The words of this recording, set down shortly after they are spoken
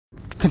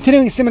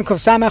Continuing Siman Kov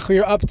Samach, we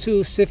are up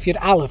to Sif Yud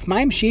Aleph.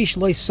 Ma'im sheish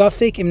loy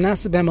safek im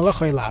nasa b'hem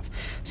malacha ilav.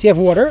 So you have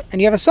water,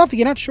 and you have a safek.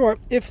 You're not sure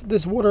if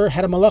this water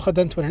had a malacha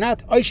done to it or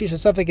not. Oy sheish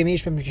safek im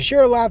yish b'hem kashir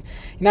ilav.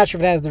 You're not sure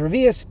if it has the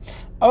revius.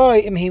 Oy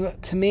im he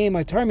tamei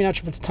my term. You're not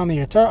sure if it's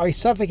tamei or tar. Oy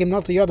safek im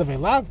not yadav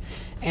ilav.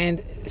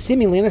 And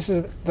seemingly, and this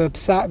is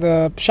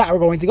the shot we're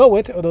going to go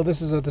with, although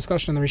this is a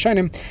discussion on the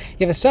Rishonim,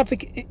 you have a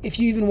safek if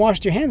you even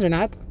washed your hands or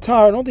not.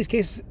 Tar. In all these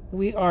cases,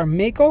 we are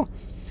meko,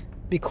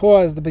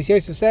 because the Beis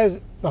Yosef says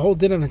the whole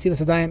din of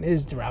netilas yadayim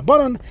is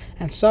d'Rabbanan,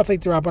 and safek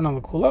d'Rabbanan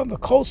l'kula. The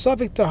kol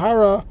safek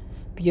tahara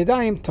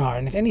b'yadayim tahar.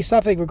 And if any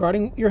safek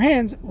regarding your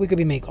hands, we could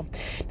be mekel.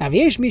 Now,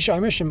 v'yesh misha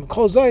amishim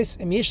kol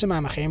zois im yesh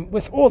mayim acherim.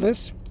 With all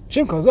this,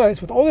 shem kol zois.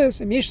 With all this,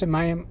 im yesh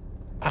mayim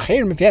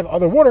acherim. If you have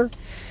other water,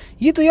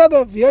 yitu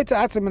yadav v'yoytza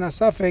atzim min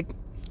safek.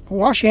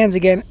 Wash your hands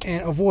again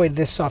and avoid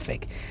this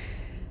safek.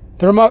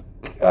 The Rama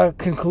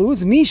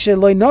concludes, misha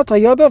loy nata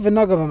yadav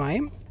v'nagav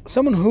mayim.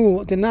 Someone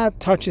who did not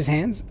touch his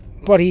hands,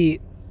 but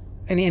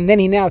and then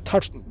he now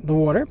touched the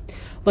water.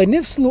 By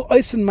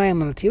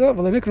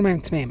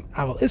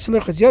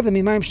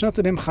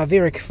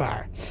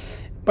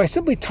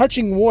simply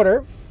touching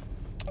water,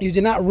 you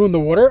did not ruin the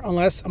water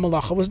unless a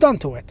malacha was done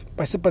to it.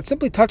 But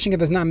simply touching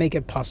it does not make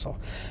it puzzle.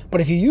 But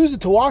if you use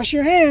it to wash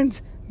your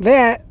hands,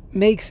 that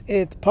makes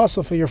it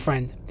puzzle for your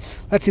friend.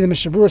 Let's see the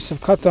Mishaburas of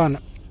Katan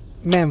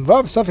Mem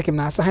Vav Safek Im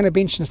Nasa Hana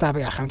Bench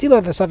Nestabek Acham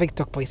Tila. The Safek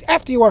took place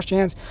after you washed your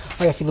hands.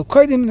 If you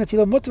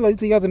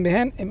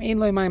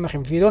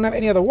don't have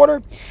any other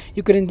water,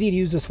 you could indeed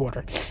use this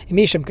water.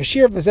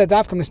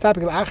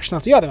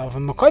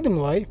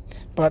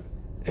 But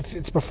if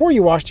it's before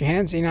you washed your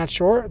hands, you're not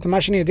sure. That's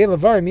not considered a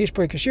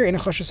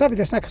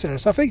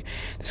Safek.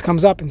 This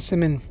comes up in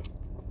Siman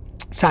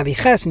Sadi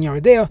Ches in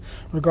Yeridea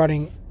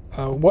regarding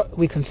what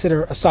we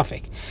consider a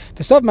suffix.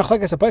 The suffix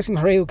machlekes aposkim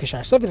harehu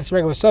kishar suffix. That's a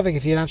regular suffix.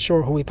 If you're not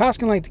sure who we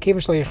paskin like, the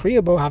kevish lo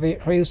yechriabo have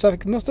harehu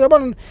suffix mister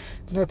rabbanon.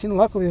 If not in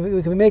luck, we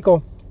can be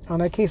meko on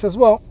that case as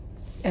well,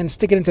 and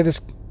stick it into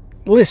this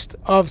list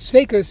of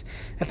Sfeikos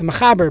that the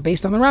Mechaber,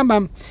 based on the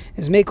Rambam,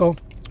 is meko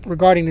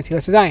regarding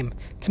netilas yadayim.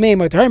 Tamei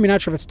mo'tar. You're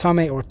not sure if it's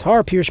tamei or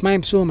tar. Pirish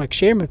mayim psulim like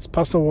shem. It's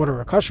pastel water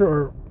or kosher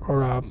or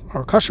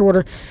kosher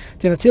water.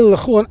 Yeah,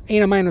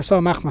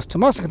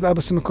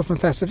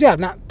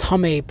 not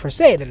tame per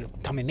se,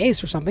 that tame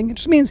mace or something. It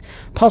just means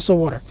pastel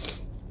water.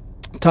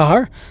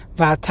 Tahar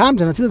v'atam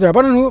denatil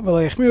d'Rabbanan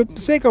v'lo yechmiru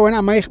b'seika. We're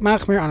not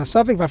machmir on a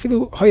suffix.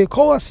 V'afilu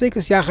hayakol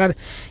Sfeikos yachad.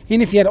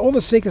 And if you had all the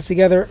Sfeikos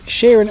together,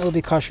 sharing, it would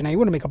be kosher. Now you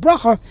wouldn't make a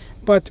bracha,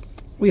 but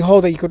we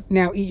hold that you could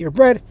now eat your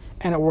bread,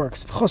 and it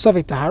works. Now, v'yesh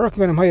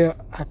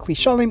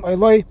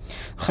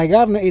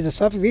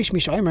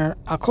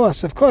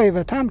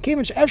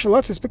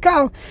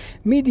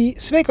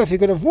if you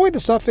could avoid the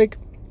suffix,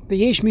 the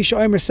Yesh Misha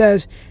Omer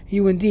says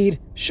you indeed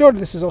should.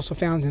 This is also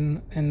found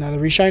in the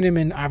Rishonim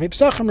and Arvei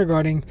Pesachim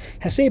regarding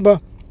Heseba.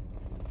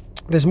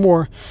 There's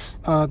more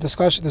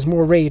discussion, there's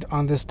more raid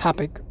on this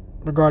topic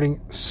regarding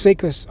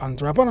Sfeikos on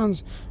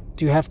Drabbanans.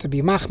 Do you have to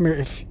be Machmir?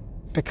 If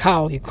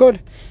Bekal, you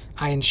could.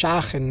 Ayin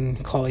Shach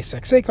and Klali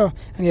Sfeiko,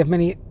 and you have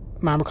many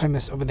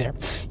Marmukaimis over there.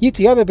 Yitu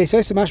Yada Beis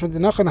Yosef Mashma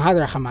Denachon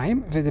Hadar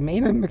Chamayim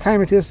V'Demeina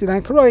Mekayim Netilas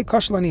Yadayim Karoi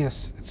Kashel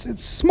Anias.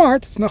 It's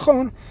smart, it's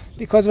nachon,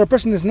 because if a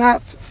person is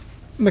not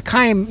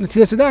Mekayim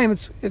Netilas Yadayim,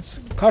 it's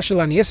Kashel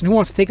Anias, and who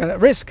wants to take a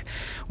risk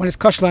when it's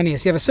Kashel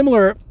Anias? You have a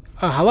similar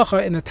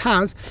halacha in the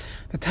Taz.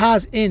 The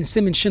Taz in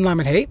Siman Shin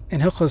Lamed Hey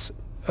in Hilchos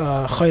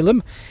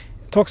Chaylim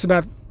talks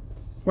about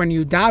when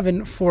you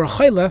daven for a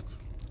chayla,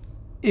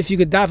 if you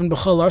could daven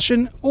b'chol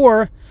lashon,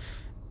 or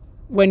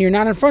when you're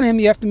not in front of him,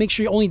 you have to make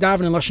sure you only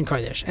daven in Lashon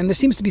Kodesh. And this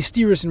seems to be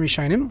steerus in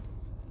Rishonim.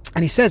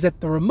 And he says that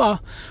when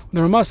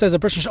the Rama says a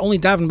person should only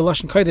daven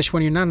b'Lashon Kodesh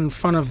when you're not in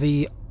front of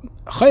the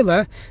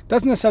chayla,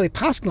 doesn't necessarily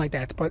paskin like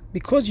that. But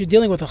because you're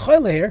dealing with a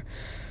chayla here,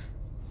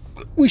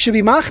 we should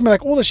be machmir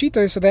like all the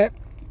shitas, so that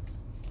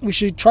we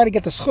should try to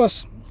get the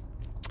schus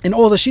in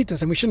all the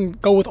shitas, and we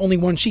shouldn't go with only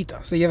one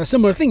shita. So you have a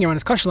similar thing here. When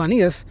it's kashel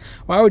aniyas,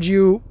 why would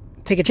you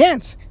take a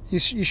chance? You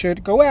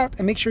should go out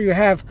and make sure you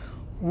have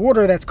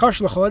water that's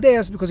kosher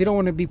l'choladeas, because you don't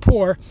want to be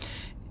poor.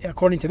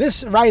 According to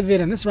this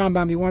Ravid and this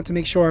Rambam, you want to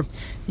make sure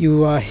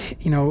you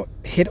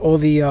hit all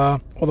the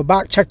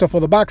checked off all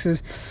the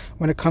boxes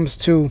when it comes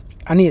to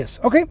aniyas.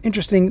 Okay,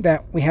 interesting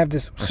that we have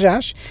this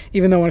chashash,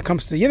 even though when it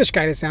comes to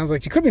Yiddishkeit, it sounds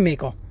like you could be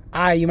mekel.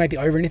 You might be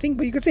over anything,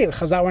 but you could say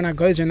Chazal were not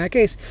geyser in that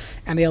case,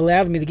 and they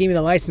allowed me, they gave me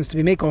the license to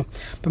be mekel,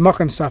 but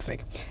makom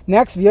safek.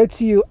 Next,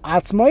 v'yotziu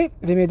atzmai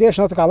v'medei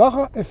shnotak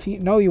halacha. If you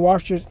know you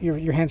washed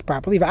your hands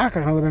properly,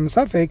 v'achar halabem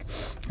safek,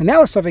 and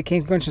now a safek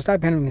came going to start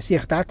behind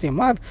mesiach dati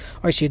amlav,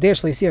 or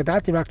sheidesh leisiach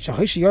dati rak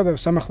shahish yodav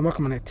samach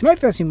l'makom on it.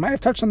 Tonight, you might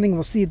have touched something.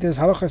 We'll see. There's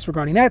halachas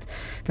regarding that.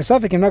 The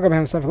safek and nagam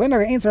behind safek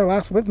lenaga answer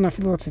last lit na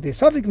filu tzidei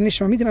safek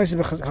v'nishma mitin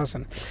oisiv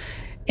v'chasan.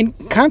 In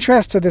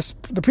contrast to this,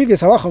 the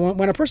previous halacha,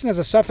 when a person has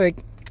a safek.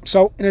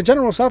 So, in a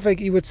general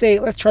suffix, you would say,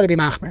 let's try to be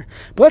machmer.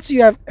 But let's say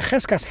you have a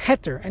cheskas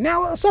heter, and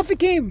now a suffix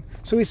came.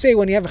 So we say,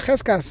 when you have a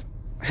cheskas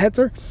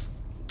heter,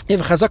 you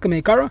have a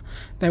chazaka meikara,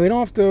 then we don't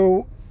have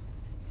to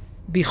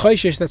be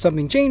choishish that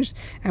something changed,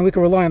 and we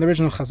can rely on the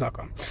original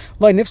chazaka.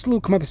 Loi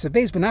nifslu come up as a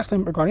base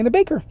benachtem regarding the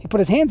baker. He put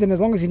his hands in as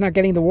long as he's not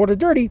getting the water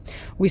dirty.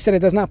 We said it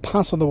does not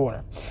pass the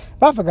water.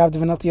 When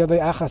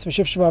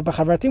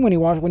he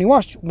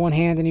washed one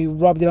hand and he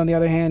rubbed it on the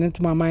other hand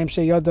into my mayim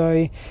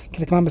sheyadai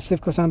k'tekman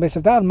b'sifkos on base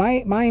of dad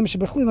mayim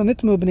shebechlila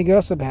nitmu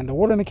b'nigasa b'hand. The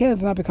water in the keli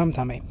did not become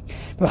tamei.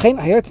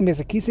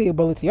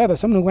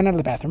 Someone who went out of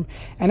the bathroom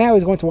and now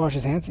he's going to wash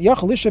his hands. He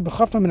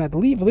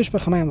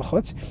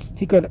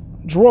could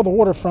draw the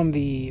water from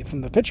the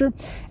pitcher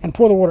and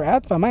pour the water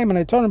out.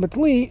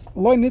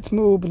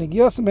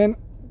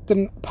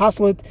 Didn't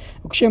passel it.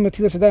 And he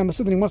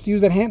wants to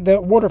use the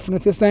water from the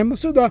netilas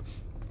masuda.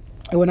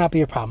 It would not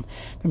be a problem.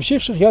 Then the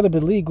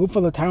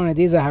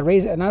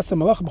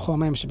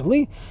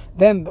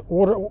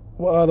water,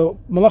 the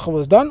malacha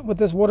was done with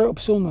this water. It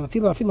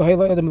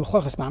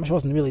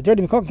wasn't really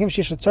dirty. Since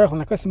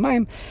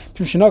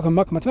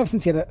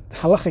you had a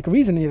halachic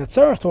reason, you had a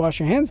tzarech to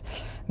wash your hands.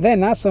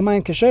 Then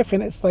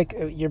it's like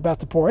you're about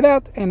to pour it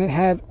out, and it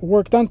had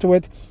work done to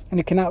it, and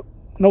you cannot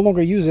no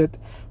longer use it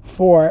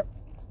for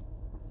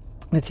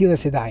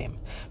netilas yadayim.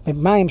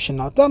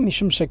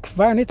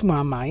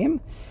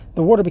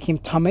 The water became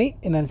tamei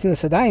in the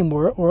netilas yadayim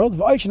world.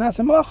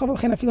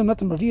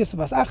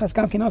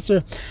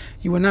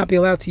 You would not be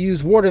allowed to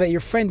use water that your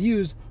friend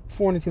used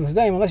for netilas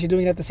yadayim unless you're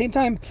doing it at the same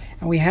time.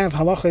 And we have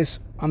halachas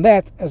on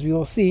that, as we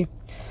will see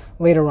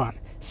later on.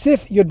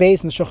 Sif yud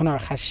beis in the Shulchan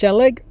Aruch.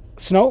 Hasheleg,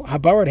 snow,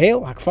 habarad,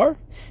 hail, hakfar.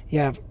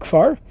 You have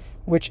kfar,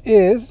 which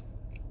is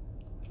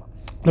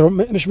the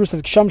Mishnah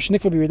says ksham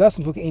shnikva b'yirdas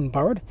and v'kein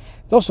barad.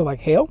 It's also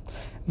like hail.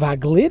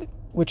 Vaglid,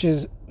 which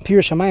is pir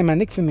shamayim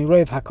anikfim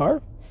miroyev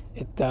hakar.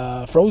 It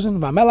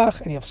frozen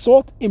v'melach, and you have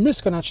salt.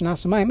 Imriska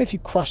nachnasu. If you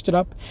crushed it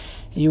up,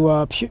 you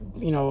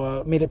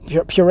made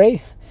it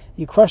puree.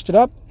 You crushed it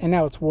up, and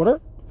now it's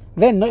water.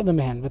 Then noitlim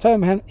mehen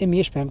v'tayim mehen im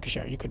yesh behem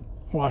kasher. You could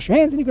wash your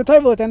hands and you could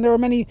toivel it. And there were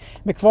many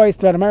mikvahs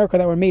throughout America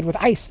that were made with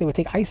ice. They would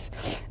take ice,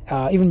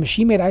 even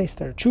machine made ice.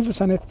 There are chuvas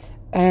on it,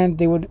 and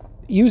they would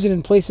use it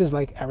in places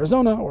like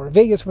Arizona or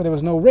Vegas where there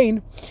was no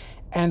rain.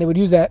 And they would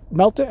use that,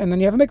 melt it, and then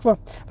you have a mikvah.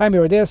 And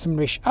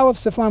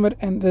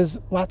there's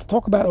a lot to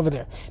talk about over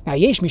there. Now,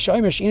 that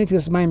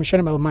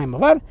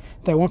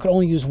one could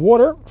only use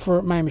water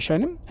for mayim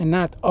mishanim and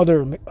not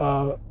other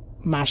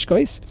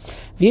mashkois.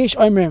 You can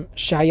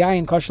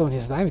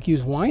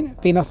use wine.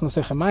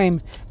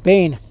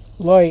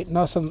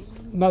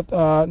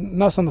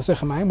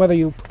 Whether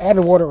you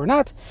added water or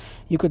not,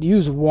 you could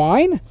use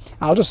wine.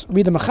 I'll just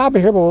read the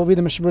Mechaber here, but we'll read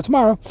the Mishabur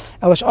tomorrow.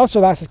 Elish also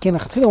last is Ken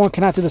Lechatchila. One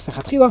cannot do this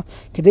Lechatchila.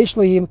 Kadesh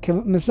Lehim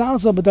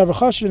Mezalzel B'Davar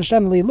Chashiv and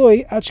Shtan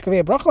Leilui Ad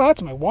Shkavei Bracha.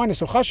 That's my wine is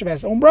so chashiv,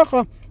 has its own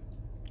bracha,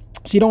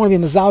 so you don't want to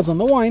be Mezalzel on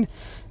the wine,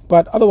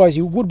 but otherwise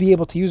you would be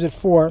able to use it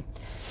for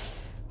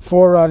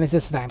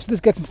netilas yadayim. So this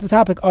gets into the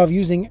topic of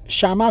using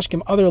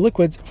shamashkim, other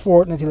liquids,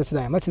 for netilas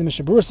yadayim. Let's see the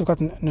Mishabur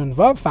Sivkat Nun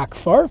Vav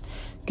Fakfar.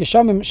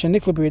 Geshamim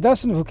shenikvu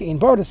b'yirdasin v'hukein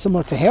bar is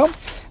similar to hail.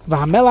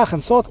 V'hamelach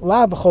and salt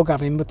la b'chol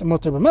gavim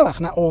moter b'melach,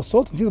 not all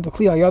salt. Until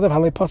b'kli al yadav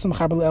halei pasam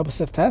chaber le'el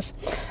b'sif tes.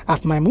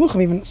 Af my meluchim,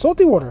 even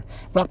salty water.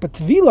 Rak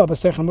b'tvila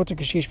b'seichen moter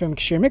k'sheish b'em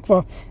k'shir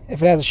mikvah,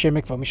 if it has a shir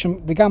mikvah.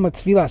 Mishum degam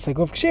l'tvila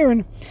segov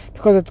k'shirin,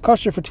 because it's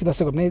kosher for tvila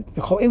segov.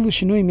 The chol elu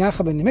shinuyim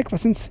yachad in the mikvah,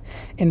 since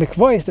in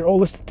mikvahs they're all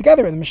listed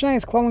together. In the Mishnah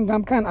it's kol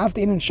gam kan after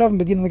in and shavim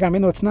b'din l'gam.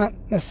 Even though it's not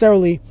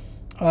necessarily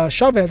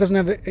shaveh, it doesn't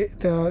have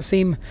the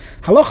same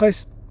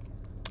halachas.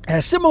 It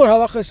has similar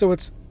halachas, so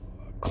it's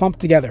clumped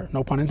together,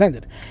 no pun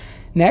intended.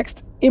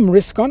 Next, im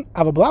riskon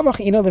avablavach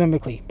ino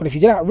lememikli. But if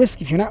you did not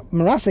risk, if you're not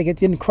merasik, it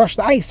didn't crush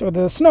the ice or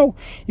the snow,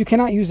 you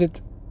cannot use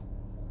it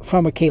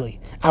from a keli.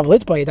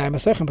 Avlit by yadayim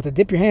asechem, but to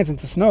dip your hands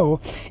into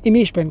snow,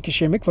 imish ben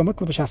kishir mikvah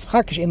mutl b'shas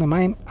chakish in the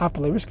mayim after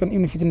riskon,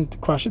 even if you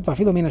didn't crush it.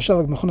 Vafilo mina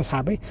shelag mechunas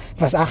habe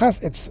vas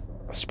achas. It's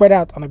spread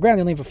out on the ground.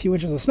 You only have a few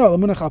inches of snow.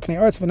 Lamunach al pnei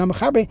aretz v'nam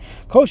chabe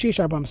kol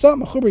sheish arbam sa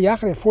mechuber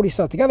yachad. You have 40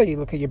 saw together. You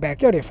look at your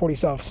backyard. You have 40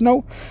 saw of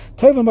snow.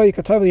 Toivim bo, you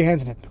could toivel your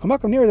hands in it.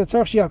 Kamakam near the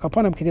tzarch shiach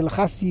kapanim k'di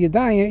lachas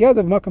yadayim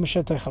yadav makam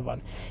shet toichavan.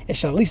 It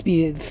should at least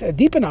be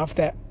deep enough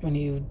that when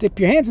you dip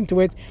your hands into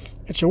it,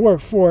 it should work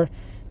for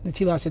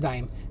netilas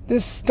yadayim.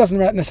 This doesn't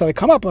necessarily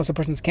come up unless a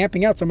person's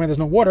camping out somewhere there's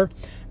no water,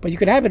 but you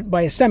could have it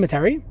by a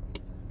cemetery.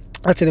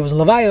 Let's say there was a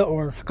levaya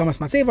or hakamas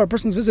matzeva, or a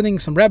person's visiting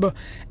some rebbe,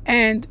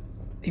 and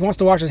he wants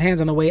to wash his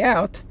hands on the way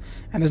out,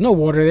 and there's no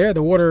water there.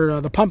 The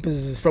water, the pump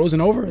is frozen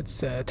over.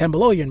 It's 10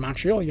 below. You're in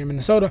Montreal, you're in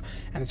Minnesota,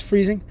 and it's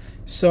freezing.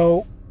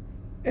 So,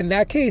 in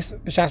that case,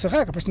 b'shas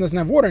achak, a person doesn't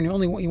have water, and you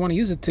want to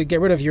use it to get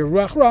rid of your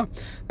ruach ra.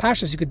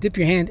 Pashas, you could dip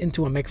your hand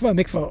into a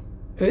mikvah,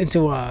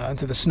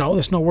 into the snow.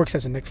 The snow works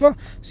as a mikvah,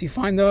 so you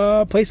find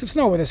a place of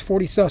snow where there's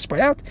 40 cells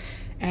spread out,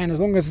 and as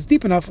long as it's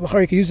deep enough, you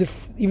can use it.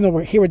 Even though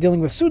we're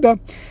dealing with Suda,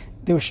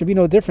 there should be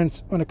no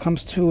difference when it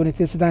comes to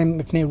netilas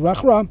yadayim mipnei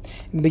ruach ra in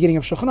the beginning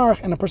of Shulchan Aruch,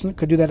 and a person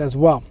could do that as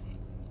well.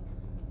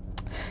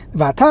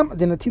 V'atam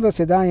the netilas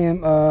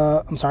yadayim.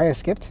 I'm sorry, I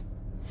skipped.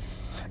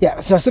 Yeah,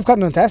 so sifkat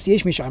non test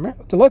yesh mishamer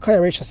the lo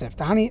kaya reish sif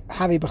tahani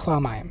havi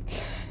b'chlal mayim.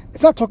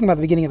 it's not talking about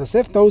the beginning of the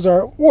sif. Those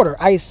are water,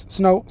 ice,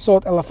 snow,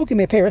 salt. Elafuki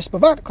me Paris,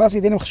 bavat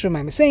klasi denim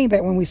chshumim. It's saying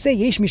that when we say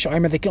yesh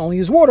mishaymer, they can only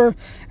use water,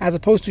 as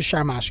opposed to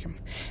sharmashkim,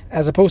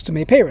 as opposed to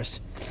me Paris.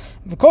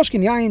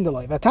 V'kolshkin yayin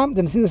delay. Vatam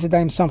the netilas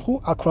yadayim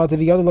samchu al kral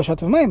deviyad lo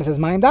shatav mayim. It says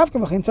mayim davka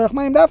v'chein tzarich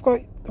mayim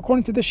davka.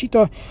 According to the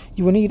shita,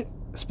 you will need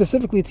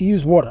specifically to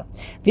use water.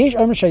 V'yesh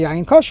omer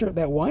shayayin kosher,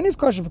 that wine is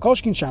kosher.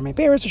 V'kolshkin sharmei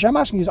Paris,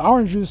 sharmashkim use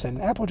orange juice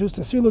and apple juice.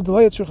 To silu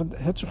delay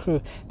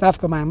tzarich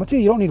davka mayim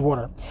mati. You don't need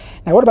water.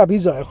 Now what about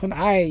bizoichin?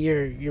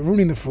 You're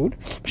ruining the food.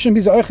 B'shem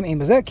bizoichin ein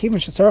bazeh kivin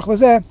shetzarich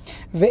lazeh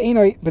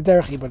ve'enoi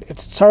b'derech ibud.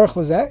 It's tzarich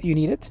lazeh. You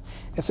need it.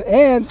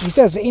 And he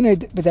says ve'enoi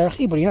b'derech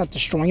ibud. You're not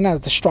destroying. You're not a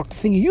destructive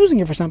thing. You're using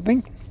it for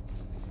something.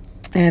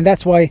 And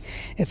that's why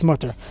it's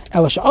mutter.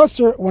 Elisha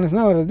Aser, one is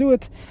not allowed to do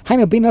it.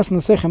 Hainu binas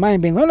and the sechamayim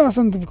bein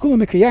lonasan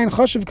v'kulu mikriyayin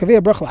chashiv kaveh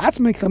bracha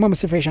la'atzmik l'mam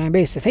sifrei shayim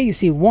beis. If you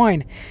see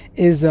wine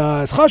is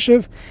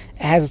chashiv,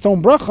 it has its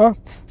own bracha.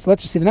 So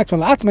let's just see the next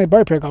one. La'atzmik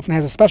bar perikof, and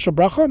has a special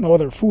bracha. No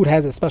other food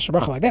has a special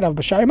bracha like that. Av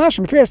b'shari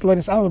mashim appears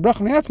l'lenis al bracha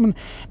la'atzman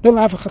no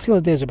la'af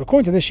chatchila dezer. But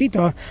according to this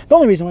shita, the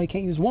only reason why you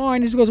can't use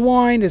wine is because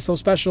wine is so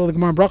special. The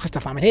Gemara bracha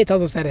stafam and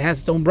tells us that it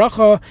has its own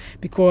bracha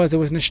because it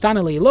was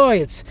nishtana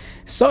leiloi. It's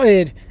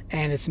sa'id.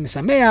 And it's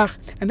misameach,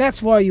 and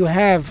that's why you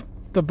have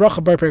the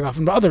bracha bar perikof.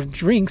 And other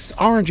drinks,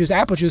 orange juice,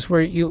 apple juice,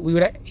 where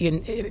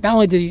not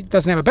only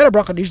doesn't have a better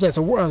bracha, it usually has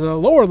a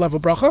lower level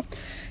bracha.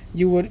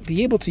 You would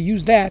be able to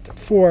use that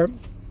for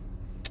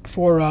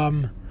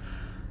netilas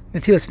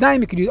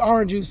yadayim. You could use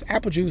orange juice,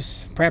 apple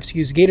juice, perhaps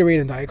use Gatorade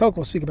and Diet Coke.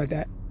 We'll speak about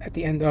that at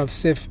the end of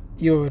Sif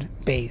Yud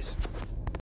Beis.